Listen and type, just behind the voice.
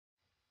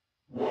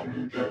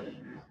One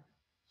game,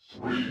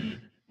 3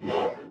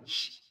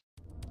 lives.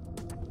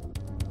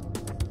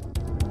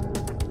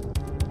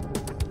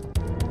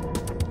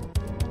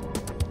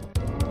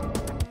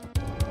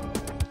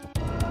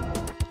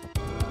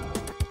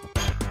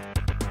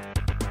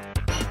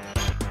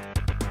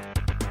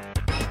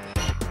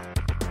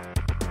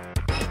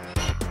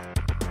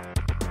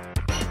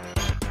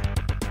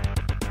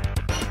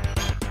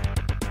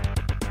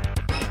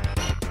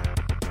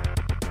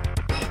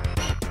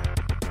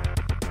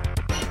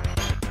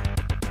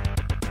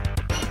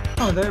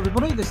 Hello there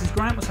everybody, this is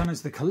Grant, what's known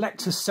as the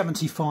Collector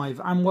 75,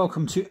 and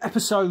welcome to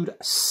episode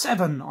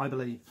 7, I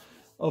believe,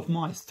 of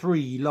my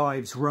 3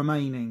 lives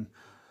remaining.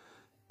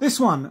 This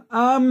one,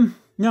 now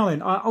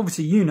then,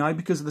 obviously you know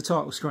because of the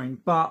title screen,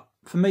 but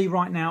for me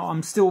right now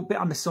I'm still a bit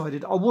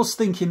undecided. I was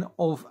thinking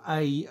of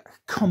a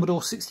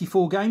Commodore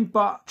 64 game,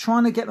 but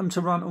trying to get them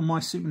to run on my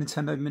Super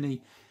Nintendo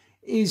Mini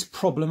is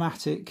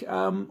problematic.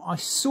 I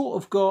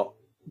sort of got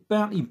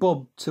Bounty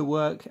Bob to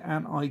work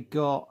and I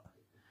got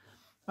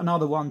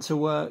another one to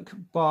work,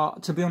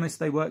 but to be honest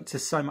they work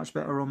just so much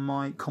better on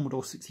my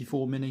Commodore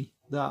 64 Mini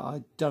that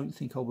I don't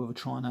think I'll bother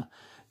trying to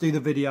do the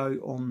video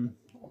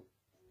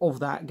of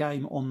that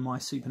game on my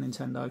Super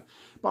Nintendo.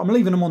 But I'm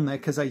leaving them on there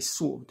because they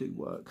sort of do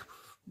work.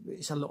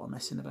 It's a lot of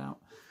messing about.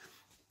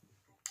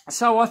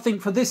 So I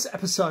think for this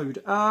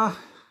episode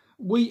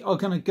we are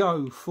going to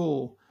go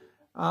for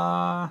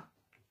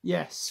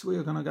yes, we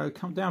are going to go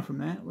come down from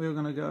there. We're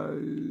going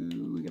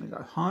to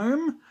go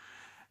home.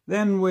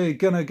 Then we're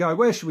going to go,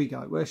 where should we go?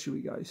 Where should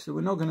we go? So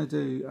we're not going to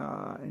do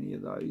any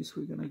of those.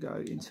 We're going to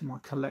go into my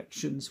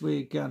collections.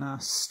 We're going to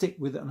stick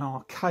with an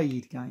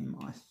arcade game,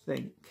 I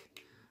think.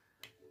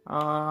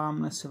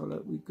 Let's have a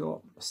look. We've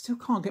got, I still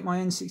can't get my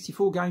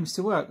N64 games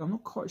to work. I'm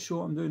not quite sure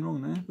what I'm doing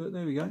wrong there, but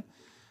there we go.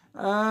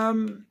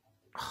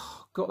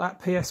 Got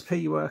that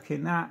PSP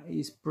working. That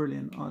is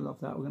brilliant. I love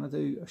that. We're going to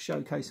do a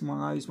showcase on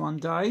one of those one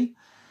day.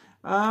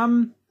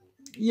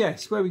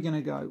 Yes, where are we going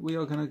to go? We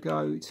are going to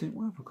go to,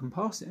 well, I can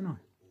pass it, ain't I?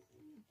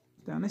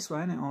 Down this way,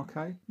 isn't it,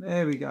 arcade?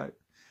 There we go.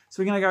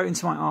 So we're going to go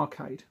into my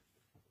arcade.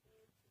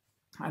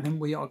 And then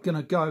we are going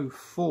to go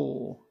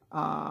for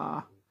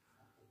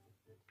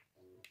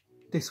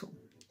this one.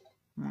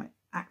 My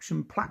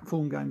action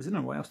platform games. I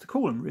don't know what else to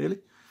call them, really.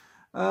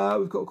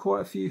 We've got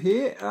quite a few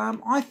here.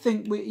 I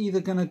think we're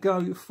either going to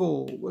go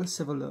for, let's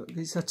have a look.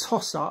 It's a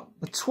toss-up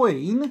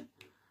between,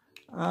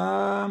 we've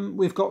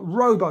got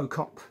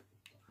RoboCop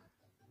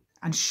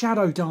and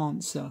Shadow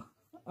Dancer.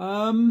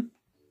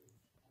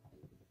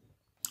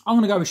 I'm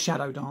going to go with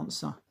Shadow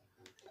Dancer.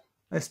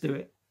 Let's do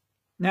it.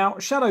 Now,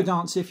 Shadow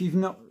Dancer, if you've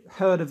not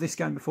heard of this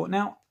game before.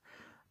 Now,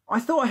 I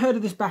thought I heard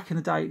of this back in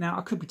the day. Now,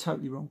 I could be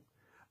totally wrong.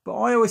 But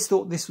I always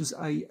thought this was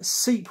a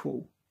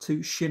sequel to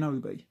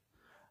Shinobi.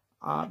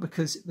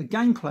 Because the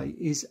gameplay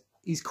is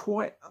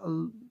quite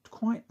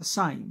the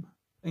same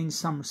in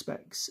some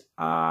respects.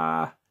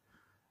 But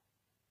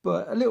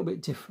a little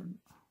bit different.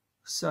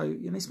 So,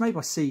 you know, it's made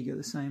by Sega,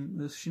 the same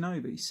as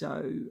Shinobi.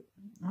 So,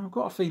 I've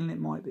got a feeling it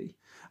might be.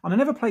 And I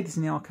never played this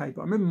in the arcade,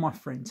 but I remember my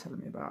friend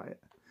telling me about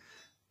it.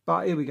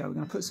 But here we go. We're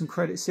going to put some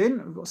credits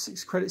in. We've got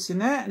 6 credits in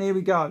there, and here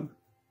we go.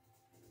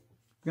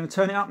 We're going to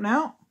turn it up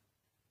now.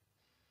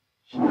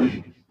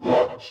 3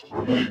 lives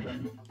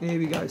remaining. Here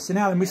we go. So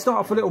now then, we start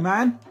off a little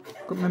man.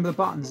 Got to remember the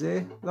buttons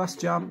here. Let's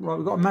jump. Right,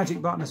 we've got a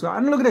magic button as well.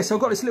 And look at this.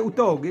 I've got this little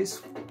dog.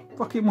 It's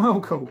fucking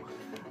well cool.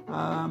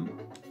 I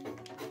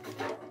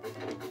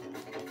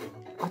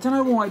don't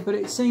know why, but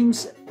it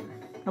seems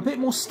a bit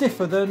more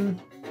stiffer than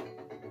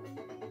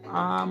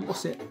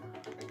what's it?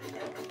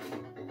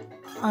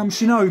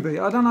 Shinobi.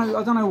 I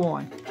don't know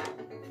why.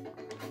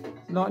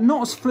 Like,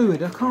 not as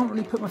fluid. I can't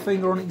really put my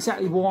finger on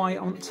exactly why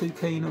I'm not too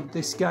keen of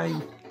this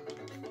game.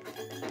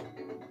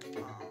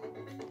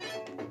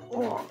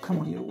 Oh, come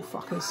on, you little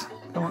fuckers.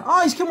 Come on.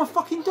 Oh, he's killed my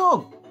fucking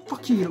dog.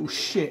 Fuck you, you little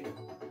shit.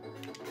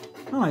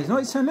 Oh, he's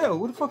not so little.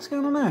 What the fuck's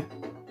going on there?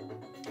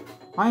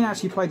 I ain't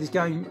actually played this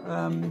game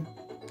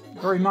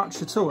very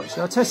much at all,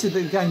 actually. I tested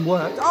that the game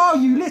worked.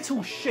 Oh, you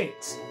little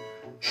shit!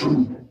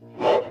 2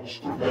 lives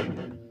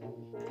remaining.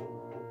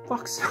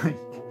 Fuck's sake.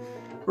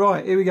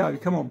 Right, here we go.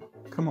 Come on.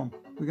 Come on.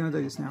 We're going to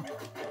do this now.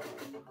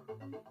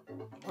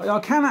 I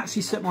can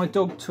actually set my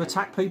dog to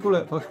attack people.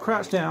 Look, if I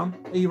crouch down,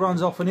 he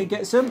runs off and he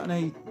gets them, and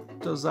he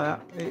does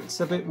that.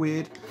 It's a bit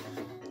weird.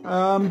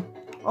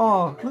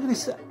 Oh, look at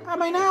this. I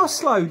mean, how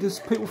slow does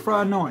people throw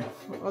a knife?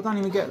 I don't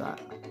even get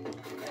that.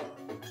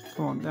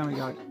 Come on, down we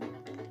go.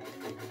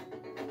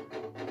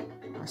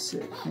 That's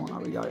it. Come on,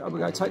 up we go. Up we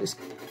go. Take this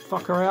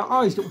fucker out.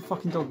 Oh, he's got the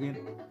fucking dog in.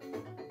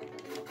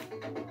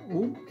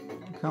 Oh,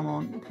 come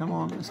on, come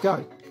on. Let's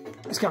go.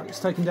 Let's go. Let's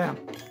take him down.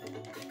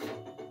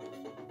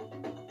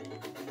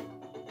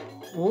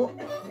 Oh,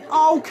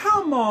 oh,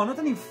 come on. I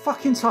don't even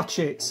fucking touch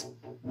it.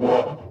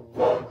 1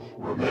 life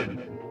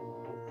remaining.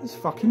 It's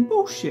fucking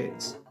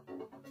bullshit.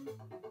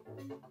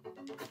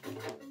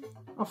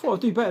 I thought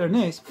I'd do better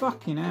than this.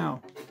 Fucking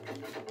hell.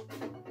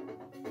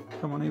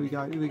 Come on, here we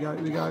go. Here we go.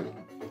 Here we go.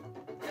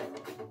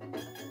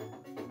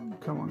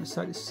 Come on, let's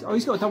take this. Oh,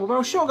 he's got a double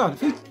barrel shotgun.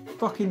 If he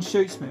fucking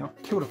shoots me, I'll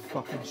kill the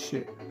fucking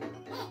shit.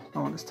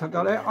 Oh, let's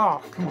go there.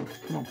 Oh, come on,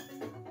 come on.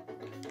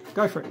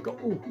 Go for it.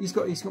 Oh, he's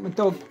got my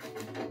dog.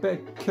 Better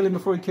kill him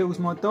before he kills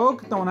my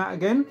dog. Don't want that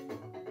again.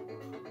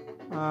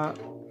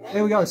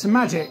 Here we go, some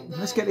magic.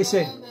 Let's get this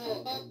in.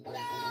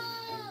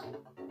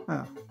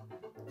 Oh.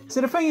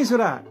 So the thing is with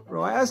that,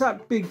 right, has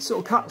that big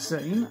sort of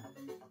cutscene,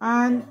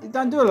 and it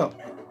don't do a lot.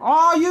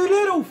 Oh, you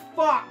little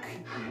fuck!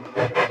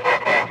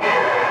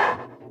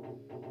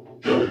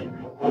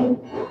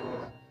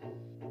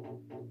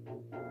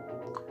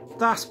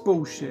 That's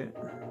bullshit.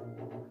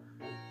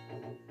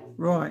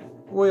 Right,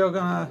 we are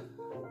gonna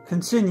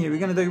continue. We're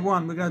gonna do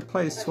one. We're gonna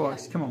play this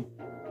twice. Come on.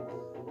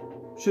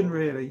 Shouldn't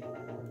really,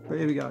 but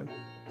here we go.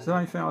 So I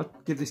don't think I'll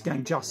give this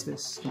game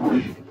justice.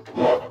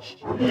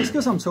 It's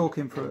because I'm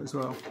talking through it as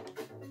well.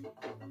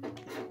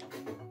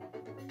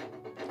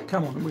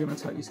 Come on, we're going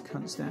to take these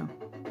cunts down.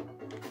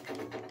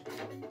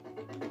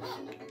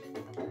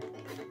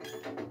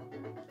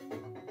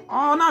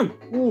 Oh no!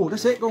 Oh,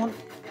 that's it, go on.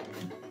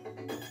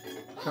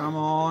 Come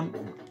on.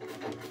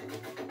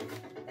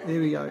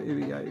 Here we go, here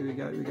we go, here we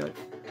go, here we go.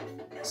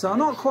 So I'm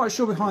not quite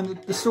sure behind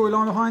the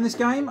storyline behind this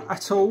game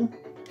at all.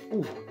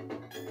 Ooh.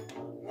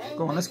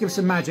 Go on, let's give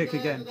some magic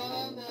again.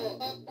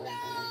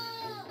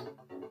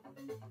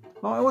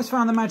 I always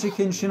found the magic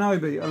in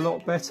Shinobi a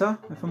lot better,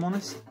 if I'm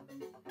honest.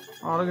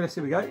 Oh, look at this,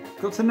 here we go.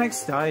 Got to the next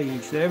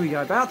stage. There we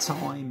go, about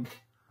time.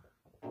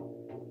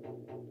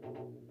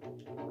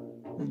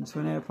 Into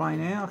an airplane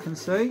here, I can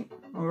see.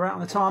 Oh, we're out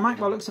on the tarmac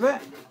by the looks of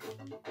it.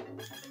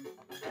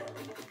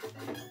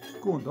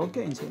 Go on, dog,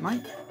 get into it,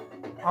 mate.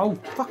 Oh,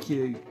 fuck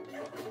you.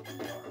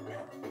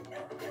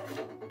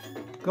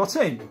 Got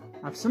him.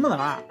 Have some of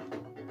that.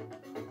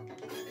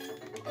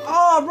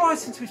 Oh,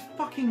 right into his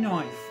fucking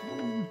knife.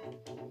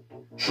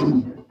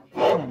 True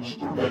lies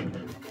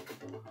remaining.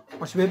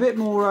 I should be a bit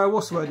more,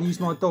 what's the word, and use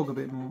my dog a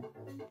bit more.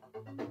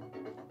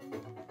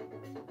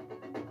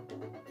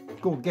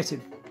 Go on, get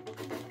him.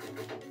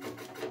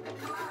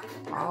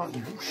 Oh,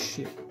 you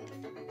shit.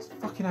 It's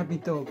fucking had me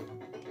dog.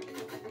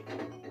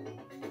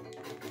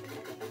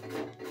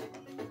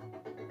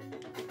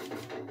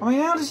 I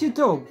mean, how does your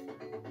dog...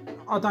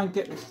 I don't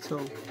get this at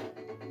all.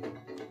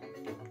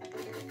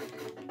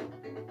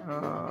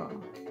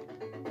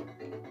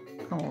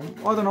 Come on.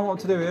 I don't know what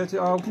to do here.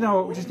 Oh, you know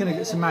what? We're just going to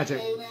get some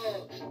magic.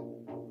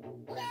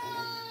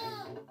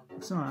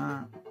 Something like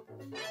that.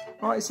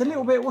 Alright, it's a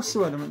little bit... What's the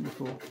word I meant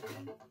before?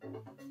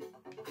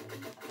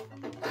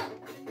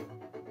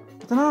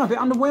 I don't know, a bit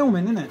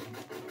underwhelming, isn't it?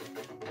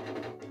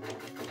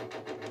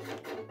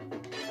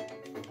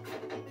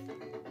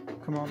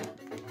 Come on.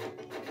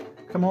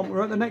 Come on,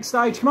 we're at the next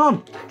stage. Come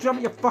on!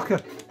 Jump, you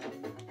fucker!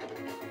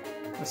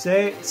 That's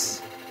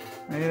it.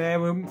 There,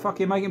 we're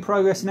fucking making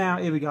progress now.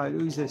 Here we go.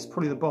 Who's this?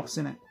 Probably the boss,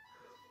 isn't it?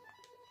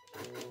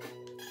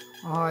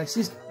 Oh, this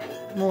is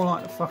more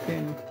like the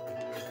fucking...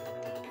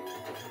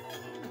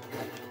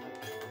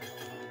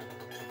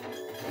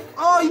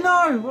 Oh,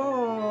 no!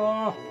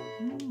 Oh.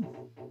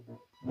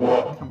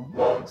 Come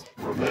on.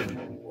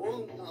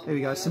 Here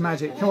we go, some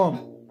magic. Come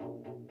on.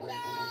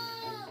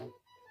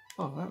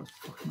 Oh, that was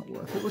fucking not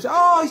worth it, was it?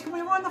 Oh, he's got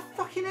me right in the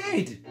fucking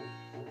head!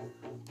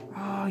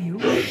 Oh, you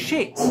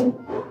shit!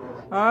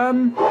 Yeah,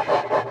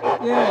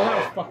 that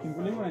was fucking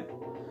brilliant, wasn't it?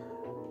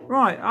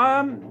 Right,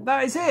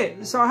 that is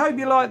it. So I hope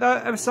you liked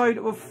that episode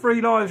of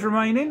 3 Lives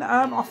Remaining.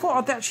 I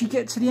thought I'd actually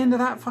get to the end of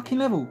that fucking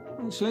level.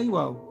 Actually,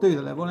 well, do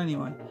the level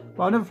anyway.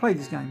 But I've never played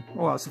this game.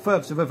 Well, it's the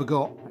furthest I've ever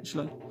got,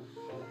 actually.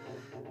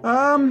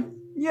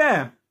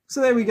 Yeah,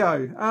 so there we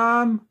go.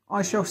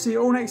 I shall see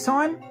you all next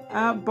time.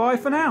 Bye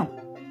for now.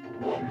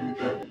 1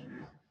 day,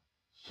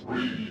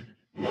 3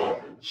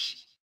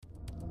 lives.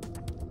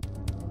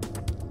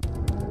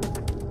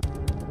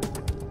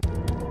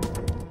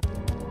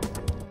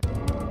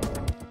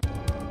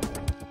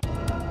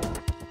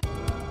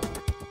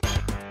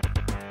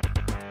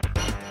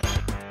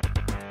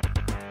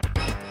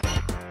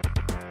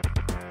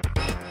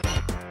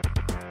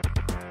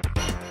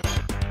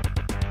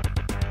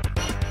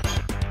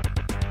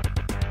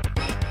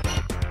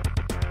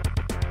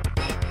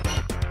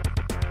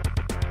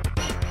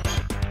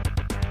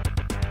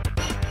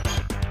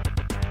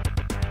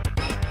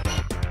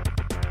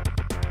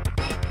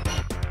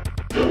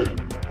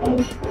 Game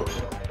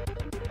over.